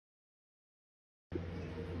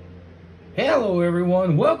Hello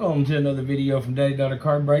everyone, welcome to another video from Daddy Daughter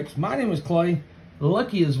Card Breaks. My name is Clay,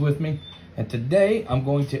 Lucky is with me, and today I'm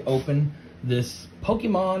going to open this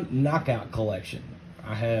Pokemon Knockout Collection.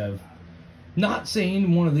 I have not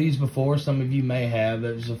seen one of these before. Some of you may have.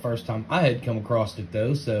 It was the first time I had come across it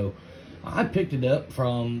though, so I picked it up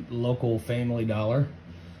from local Family Dollar,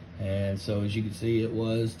 and so as you can see it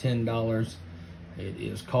was $10. It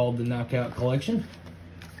is called the Knockout Collection.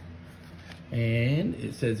 And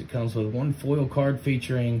it says it comes with one foil card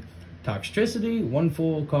featuring Toxtricity, one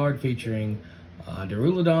foil card featuring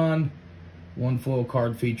Duraludon, one foil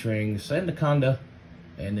card featuring Sandaconda,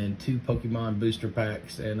 and then 2 Pokemon booster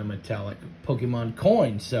packs and a metallic Pokemon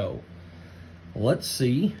coin. So let's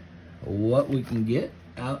see what we can get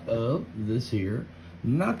out of this here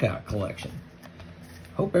Knockout Collection.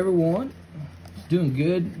 Hope everyone is doing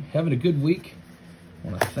good, having a good week. I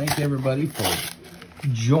want to thank everybody for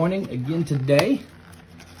joining again today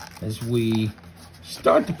as we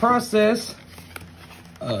start the process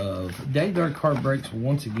of Daddy Daughter Card Breaks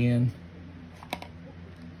once again.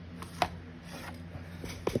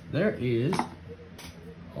 There is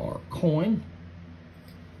our coin,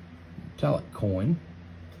 metallic coin.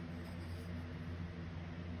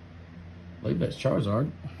 I believe that's Charizard.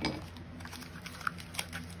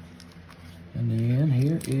 And then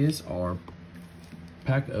here is our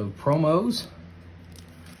pack of promos.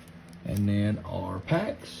 And then our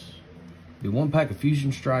packs, be 1 pack of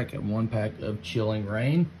Fusion Strike and 1 pack of Chilling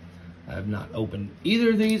Reign. I have not opened either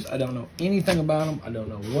of these. I don't know anything about them. I don't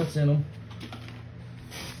know what's in them.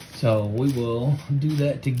 So we will do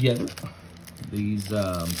that together. These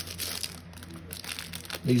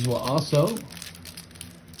will also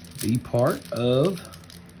be part of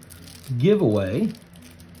the giveaway.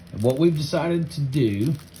 And what we've decided to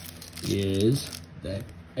do is that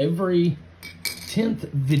every 10th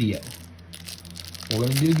video, we're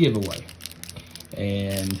going to do a giveaway,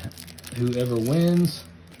 and whoever wins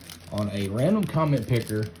on a random comment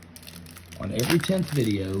picker on every 10th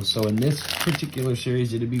video. So in this particular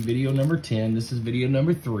series, it'll be video number 10. This is video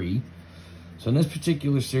number 3. So in this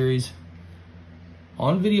particular series,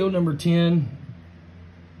 on video number 10,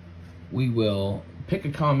 we will pick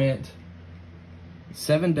a comment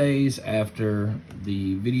 7 days after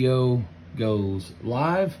the video goes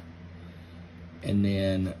live. And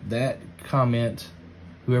then that comment,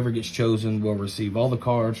 whoever gets chosen will receive all the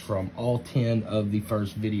cards from all 10 of the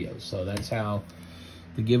first videos. So that's how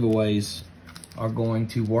the giveaways are going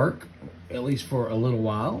to work, at least for a little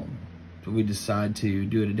while, until we decide to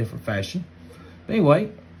do it a different fashion. But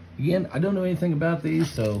anyway, again, I don't know anything about these,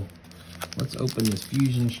 so let's open this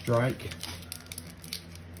Fusion Strike.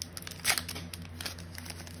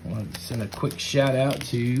 I want to send a quick shout out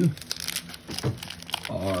to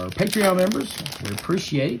our Patreon members. We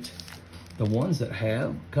appreciate the ones that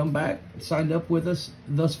have come back and signed up with us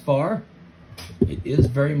thus far. It is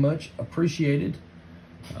very much appreciated.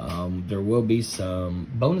 There will be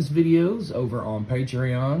some bonus videos over on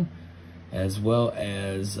Patreon, as well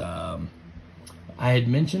as I had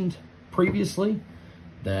mentioned previously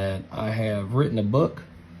that I have written a book.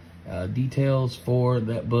 Details for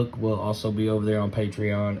that book will also be over there on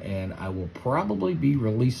Patreon, and I will probably be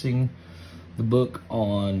releasing the book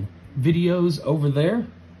on videos over there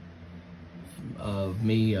of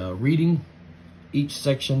me reading each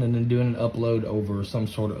section and then doing an upload over some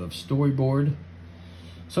sort of storyboard.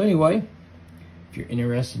 So anyway, if you're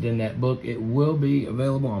interested in that book, it will be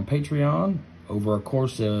available on Patreon over a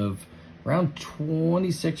course of around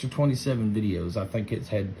 26 or 27 videos. I think it's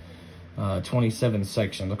had 27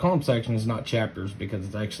 sections. The column section is not chapters because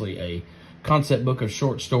it's actually a concept book of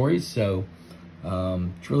short stories. So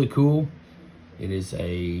it's really cool. It is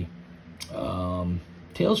a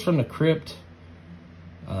Tales from the Crypt,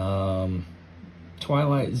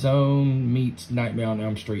 Twilight Zone meets Nightmare on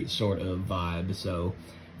Elm Street sort of vibe. So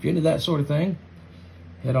if you're into that sort of thing,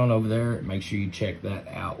 head on over there. Make sure you check that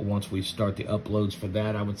out once we start the uploads for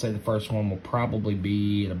that. I would say the first one will probably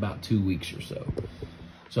be in about 2 weeks or so.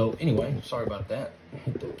 So anyway, sorry about that.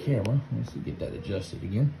 Hit the camera. Let's get that adjusted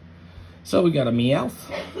again. So we got a Meowth,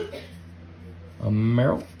 a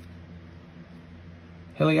Meryl,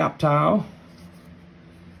 Helioptile,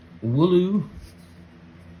 Wooloo,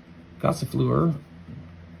 Gossifleur,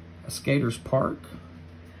 a Skater's Park,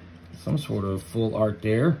 some sort of full art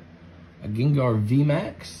there, a Gengar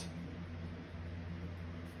VMAX,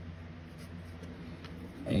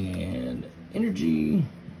 and Energy,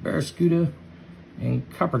 Barraskewda, and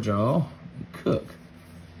Copperjaw, and Cook.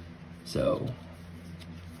 So,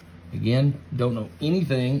 again, don't know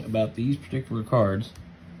anything about these particular cards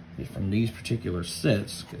from these particular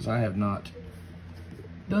sets, because I have not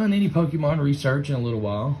done any Pokemon research in a little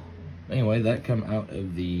while. Anyway, that come out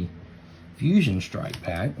of the Fusion Strike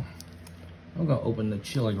pack. I'm gonna open the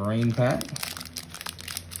Chilling Rain pack.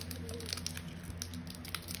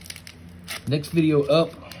 Next video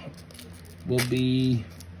up will be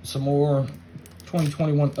some more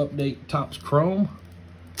 2021 update Topps Chrome.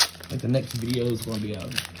 I think the next video is going to be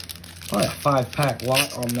probably a 5-pack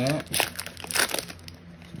lot on that.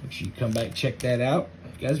 So make sure you come back, check that out.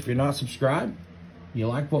 Guys, if you're not subscribed, you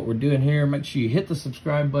like what we're doing here, make sure you hit the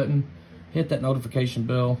subscribe button, hit that notification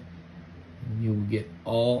bell, and you will get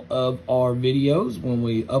all of our videos when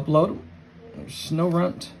we upload them.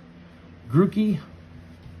 Snowrunt, Grookey,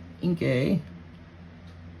 Inkay,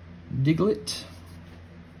 Diglett,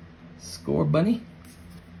 Score Bunny,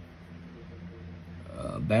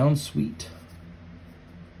 Bound Sweet,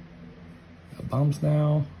 Bombs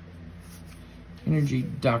Now, Energy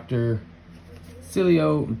Doctor,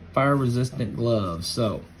 Cilio, and Fire Resistant Gloves.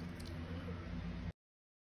 So,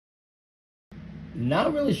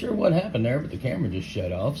 not really sure what happened there, but the camera just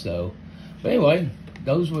shut off. So, but anyway,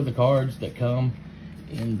 those were the cards that come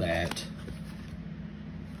in that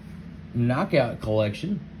knockout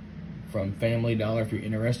collection from Family Dollar if you're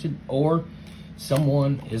interested, or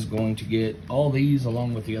someone is going to get all these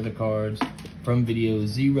along with the other cards from videos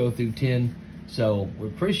 0 through 10. So we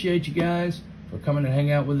appreciate you guys for coming and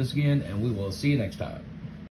hang out with us again, and we will see you next time.